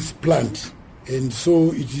around this plant, and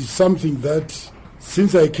so it is something that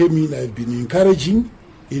since I came in I've been encouraging,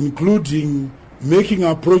 including making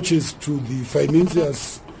approaches to the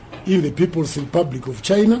financiers in the People's Republic of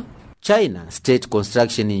China. China State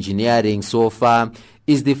Construction Engineering so far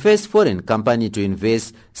is the first foreign company to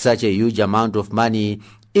invest such a huge amount of money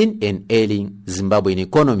in an ailing Zimbabwean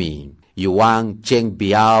economy. Yuang Cheng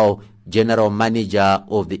Biao, General Manager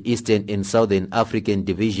of the Eastern and Southern African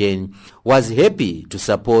Division, was happy to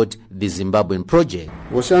support the Zimbabwean project.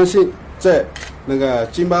 我相信在那个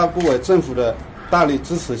津巴布韦政府的大力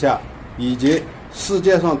支持下，以及世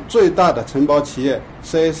界上最大的承包企业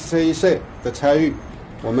CSCC 的参与，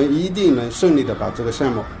我们一定能顺利的把这个项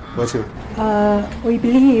目完成。We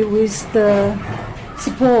believe with the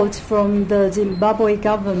support from the Zimbabwe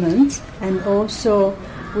government and also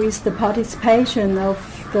with the participation of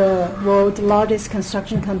the world's largest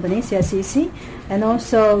construction company, CSCC, and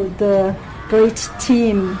also the great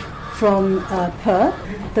team from Perth,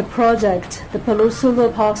 the project, the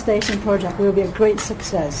Pelusulu Power Station project, will be a great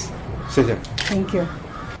success. Thank you.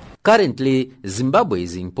 Currently, Zimbabwe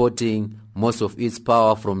is importing most of its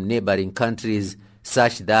power from neighboring countries,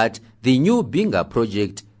 such that the new Binga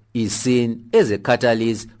project is seen as a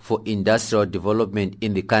catalyst for industrial development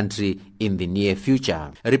in the country in the near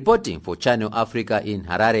future. Reporting for Channel Africa in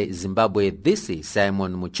Harare, Zimbabwe, this is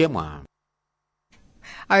Simon Muchemwa.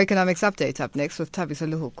 Our economics update up next with Thabiso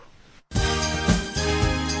Luhuku.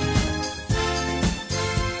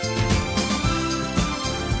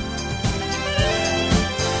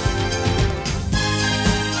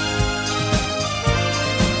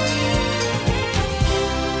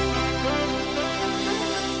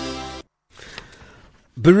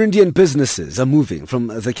 Burundian businesses are moving from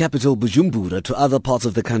the capital Bujumbura to other parts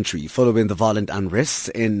of the country following the violent unrest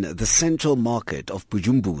in the central market of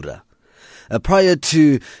Bujumbura. Prior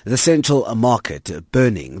to the central market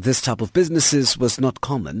burning, this type of businesses was not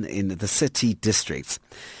common in the city districts.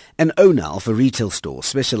 An owner of a retail store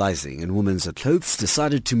specializing in women's clothes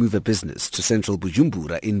decided to move a business to central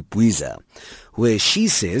Bujumbura in Buiza, where she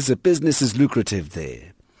says a business is lucrative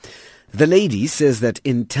there. The lady says that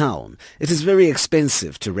in town, it is very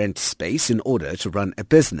expensive to rent space in order to run a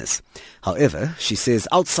business. However, she says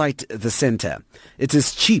outside the center, it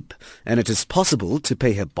is cheap and it is possible to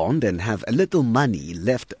pay her bond and have a little money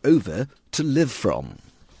left over to live from.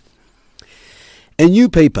 A new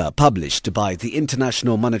paper published by the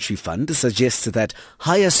International Monetary Fund suggests that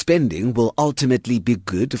higher spending will ultimately be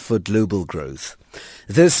good for global growth.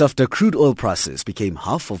 This after crude oil prices became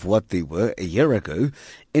half of what they were a year ago,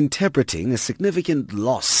 interpreting a significant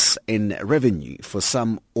loss in revenue for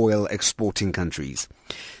some oil exporting countries.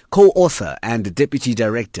 Co-author and Deputy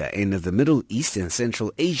Director in the Middle East and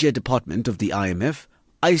Central Asia Department of the IMF,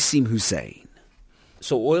 Aisim Hussein.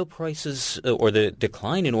 So oil prices, or the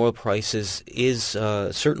decline in oil prices, is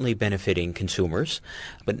certainly benefiting consumers,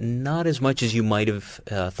 but not as much as you might have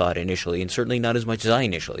thought initially, and certainly not as much as I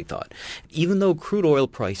initially thought. Even though crude oil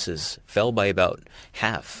prices fell by about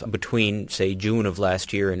half between, say, June of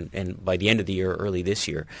last year and by the end of the year, early this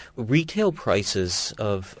year, retail prices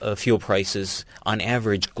of fuel prices on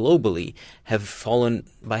average globally have fallen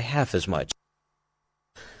by half as much.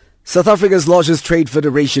 South Africa's largest trade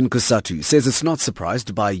federation, COSATU, says it's not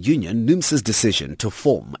surprised by union NUMSA's decision to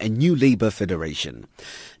form a new labour federation.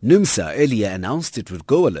 NUMSA earlier announced it would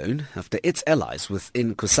go alone after its allies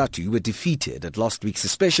within COSATU were defeated at last week's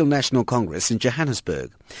Special National Congress in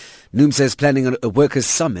Johannesburg. NUMSA is planning a workers'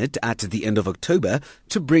 summit at the end of October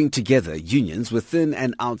to bring together unions within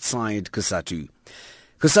and outside COSATU.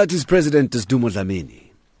 COSATU's president is Dumo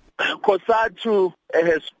Dlamini. COSATU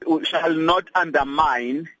shall not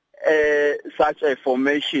undermine such a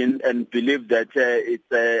formation and believe that it's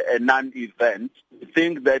a non-event. I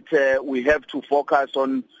think that we have to focus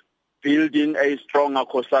on building a stronger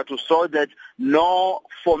COSATU so that no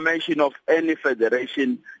formation of any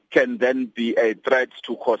federation can then be a threat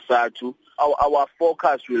to COSATU. Our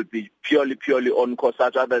focus will be purely on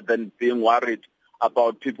COSATU rather than being worried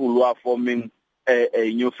about people who are forming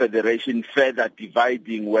a new federation, further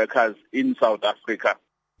dividing workers in South Africa.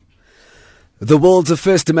 The world's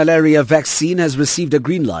first malaria vaccine has received a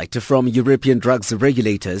green light from European drugs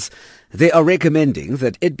regulators. They are recommending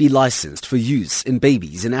that it be licensed for use in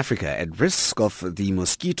babies in Africa at risk of the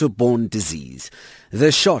mosquito-borne disease.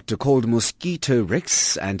 The shot, called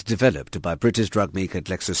Mosquito-Rix and developed by British drug maker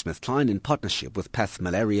GlaxoSmithKline in partnership with Path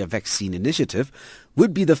Malaria Vaccine Initiative,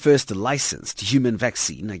 would be the first licensed human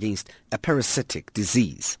vaccine against a parasitic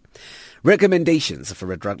disease. Recommendations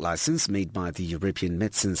for a drug license made by the European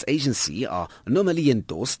Medicines Agency are normally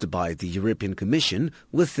endorsed by the European Commission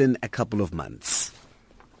within a couple of months.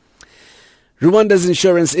 Rwanda's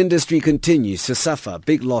insurance industry continues to suffer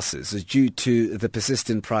big losses due to the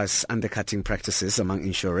persistent price undercutting practices among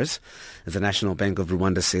insurers. The National Bank of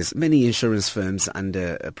Rwanda says many insurance firms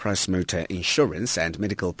underprice motor insurance and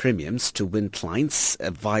medical premiums to win clients,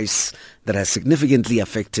 a vice that has significantly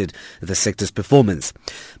affected the sector's performance.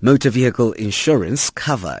 Motor vehicle insurance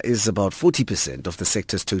cover is about 40% of the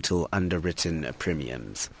sector's total underwritten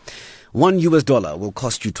premiums. $1 will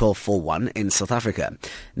cost you 12.41 in South Africa,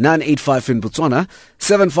 9.85 in Botswana,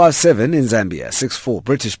 7.57 in Zambia, 6.4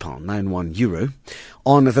 British pound, 9.1 euro.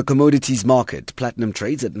 On the commodities market, platinum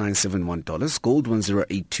trades at $971, gold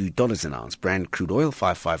 $1082 an ounce, Brent crude oil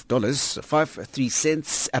 $55, 53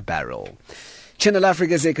 cents a barrel. Channel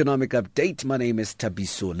Africa's economic update. My name is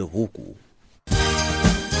Tabiso Lehoku.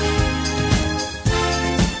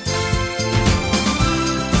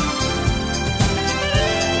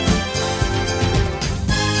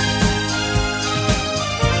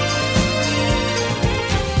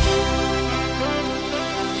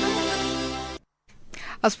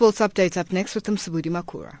 Our sports updates up next with Msabudi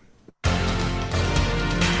Makura.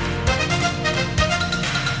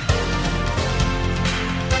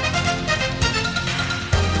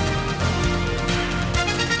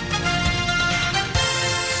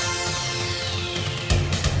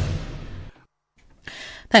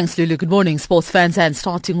 Thanks, Lulu. Good morning, sports fans. And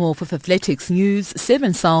starting off with athletics news,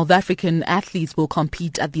 7 South African athletes will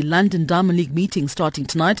compete at the London Diamond League meeting starting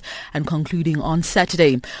tonight and concluding on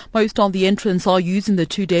Saturday. Most of the entrants are using the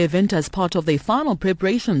 2-day event as part of their final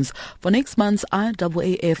preparations for next month's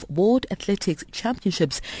IAAF World Athletics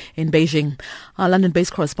Championships in Beijing. Our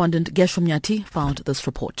London-based correspondent Gesho Mnyati found this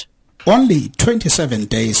report. Only 27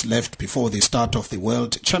 days left before the start of the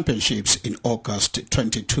World Championships in August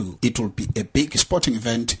 22. It will be a big sporting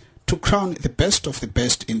event to crown the best of the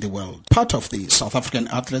best in the world. Part of the South African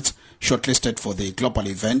athletes shortlisted for the global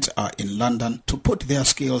event are in London to put their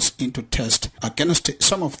skills into test against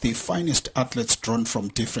some of the finest athletes drawn from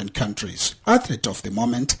different countries. Athlete of the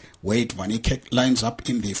moment, Wade van Niekerk, lines up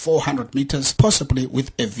in the 400 meters, possibly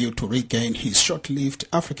with a view to regain his short-lived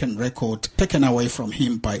African record taken away from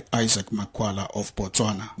him by Isaac Makwala of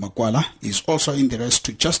Botswana. Makwala is also in the race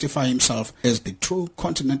to justify himself as the true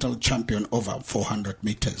continental champion over 400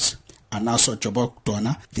 meters. Anaso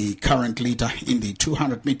Jobok-Dwana, the current leader in the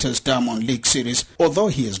 200 meters Diamond League series, although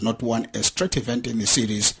he has not won a straight event in the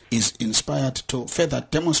series, is inspired to further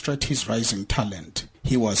demonstrate his rising talent.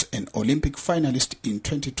 He was an Olympic finalist in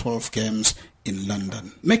 2012 Games in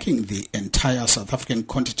London. Making the entire South African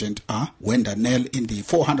contingent are Wenda Nel in the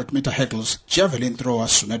 400-meter hurdles, javelin thrower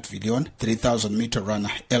Sunet Villion, 3,000-meter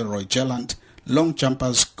runner Elroy Jelland, long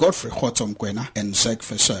jumpers Godfrey Khotsomkwena and Zach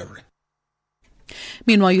Fesser.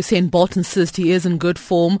 Meanwhile, Usain Bolt insists he is in good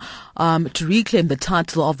form to reclaim the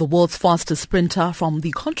title of the world's fastest sprinter from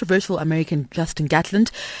the controversial American Justin Gatlin.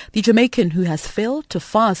 The Jamaican, who has failed to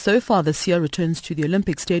fire so far this year, returns to the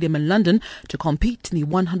Olympic Stadium in London to compete in the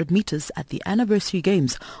 100 meters at the Anniversary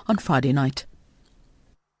Games on Friday night.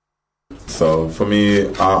 So for me,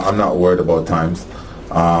 I'm not worried about times.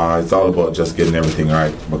 It's all about just getting everything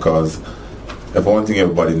right, because if one thing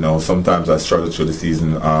everybody knows, sometimes I struggle through the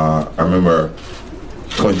season. I remember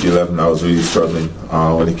 2011, I was really struggling.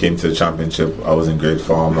 When it came to the championship, I was in great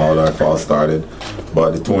form. All that fall started,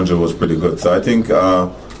 but the 200 was pretty good. So I think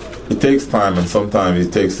it takes time, and sometimes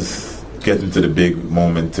it takes us getting to the big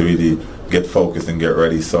moment to really get focused and get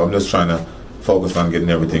ready. So I'm just trying to focus on getting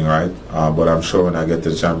everything right. But I'm sure when I get to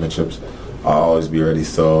the championships, I'll always be ready.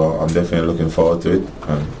 So I'm definitely looking forward to it.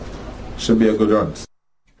 Should be a good run.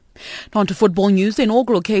 On to football news. The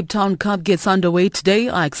inaugural Cape Town Cup gets underway today.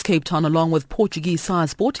 Ajax Cape Town, along with Portuguese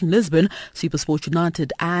side Sporting Lisbon, SuperSport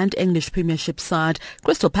United and English Premiership side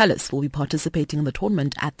Crystal Palace will be participating in the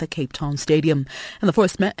tournament at the Cape Town Stadium. In the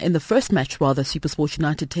first match, SuperSport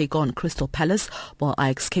United take on Crystal Palace, while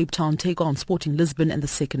Ajax Cape Town take on Sporting Lisbon in the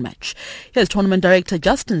second match. Here's Tournament Director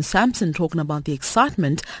Justin Sampson talking about the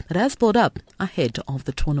excitement that has built up ahead of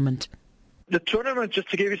the tournament. The tournament, just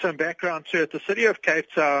to give you some background to it, the city of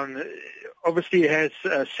Cape Town obviously has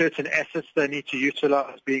certain assets they need to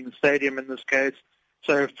utilize, being the stadium in this case,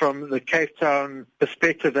 So from the Cape Town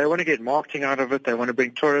perspective, they want to get marketing out of it. They want to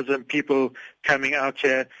bring tourism, people coming out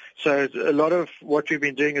here. So a lot of what we've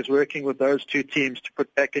been doing is working with those two teams to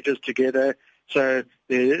put packages together. So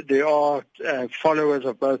there are followers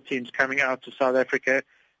of both teams coming out to South Africa.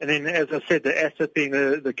 And then, as I said, the asset being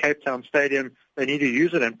the Cape Town Stadium, they need to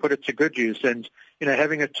use it and put it to good use. And,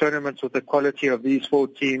 having a tournament with the quality of these four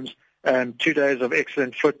teams, 2 days of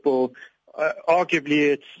excellent football,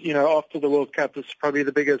 arguably it's, after the World Cup, it's probably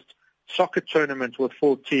the biggest soccer tournament with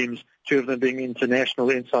four teams, two of them being international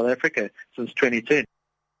in South Africa since 2010.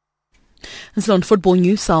 And still on football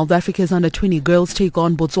news, South Africa's under-20 girls take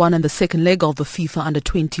on Botswana in the second leg of the FIFA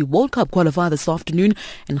Under-20 World Cup qualifier this afternoon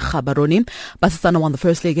in Gaborone. Basisana won the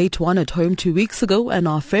first leg 8-1 at home 2 weeks ago and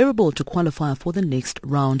are favourable to qualify for the next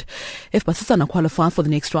round. If Basisana qualify for the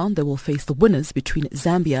next round, they will face the winners between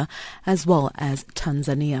Zambia as well as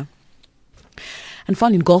Tanzania. And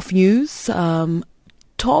finally, in golf news,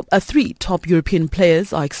 three top European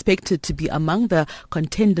players are expected to be among the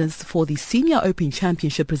contenders for the Senior Open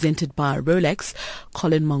Championship presented by Rolex.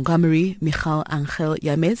 Colin Montgomery, Miguel Angel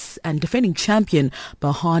Yames and defending champion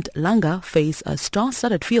Berhard Langer face a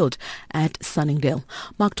star-studded field at Sunningdale.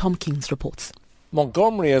 Mark Tompkins reports.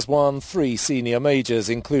 Montgomery has won 3 senior majors,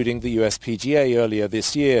 including the USPGA earlier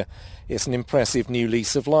this year. It's an impressive new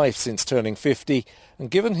lease of life since turning 50,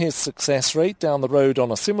 and given his success rate down the road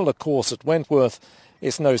on a similar course at Wentworth,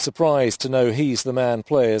 it's no surprise to know he's the man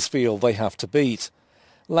players feel they have to beat.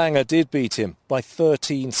 Langer did beat him by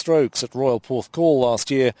 13 strokes at Royal Porthcawl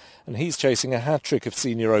last year, and he's chasing a hat-trick of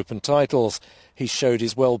Senior Open titles. He showed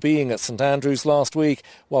his well-being at St Andrews last week,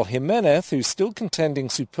 while Jimenez, who's still contending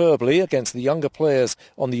superbly against the younger players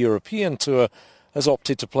on the European Tour, has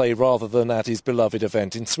opted to play rather than at his beloved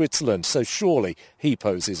event in Switzerland, so surely he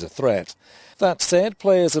poses a threat. That said,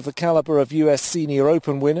 players of the calibre of US Senior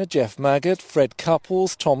Open winner Jeff Maggott, Fred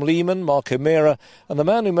Couples, Tom Lehman, Mark O'Meara and the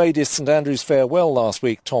man who made his St Andrews farewell last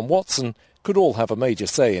week, Tom Watson, could all have a major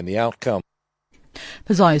say in the outcome.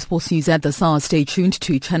 For Zaya Sports News at this hour, stay tuned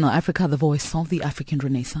to Channel Africa, the voice of the African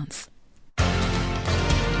Renaissance.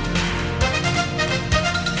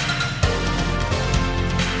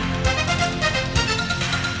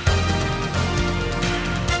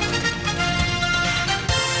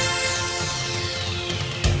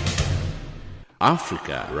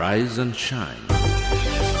 Africa, rise and shine.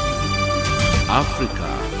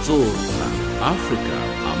 Africa, zorka. Africa,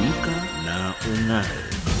 amka na ung'are.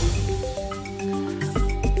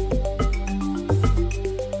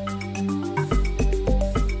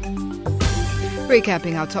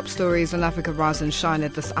 Recapping our top stories on Africa Rise and Shine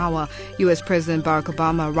at this hour, U.S. President Barack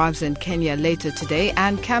Obama arrives in Kenya later today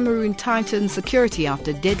and Cameroon tightens security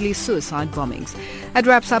after deadly suicide bombings. That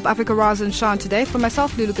wraps up Africa Rise and Shine today. For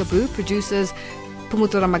myself, Lulu Gabu, producers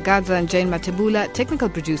Pumuto Ramagadza and Jane Matebula, technical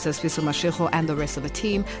producers Fiso Mashego and the rest of the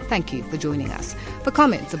team, thank you for joining us. For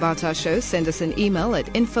comments about our show, send us an email at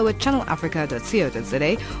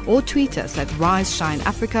info@channelafrica.co.za or tweet us at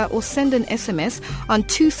RiseShineAfrica or send an SMS on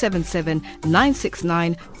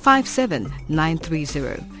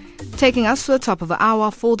 277-969-57930. Taking us to the top of the hour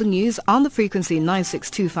for the news on the frequency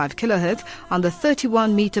 9625 kHz on the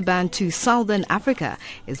 31 meter band to Southern Africa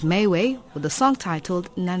is Mayway with the song titled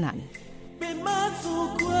Nanan.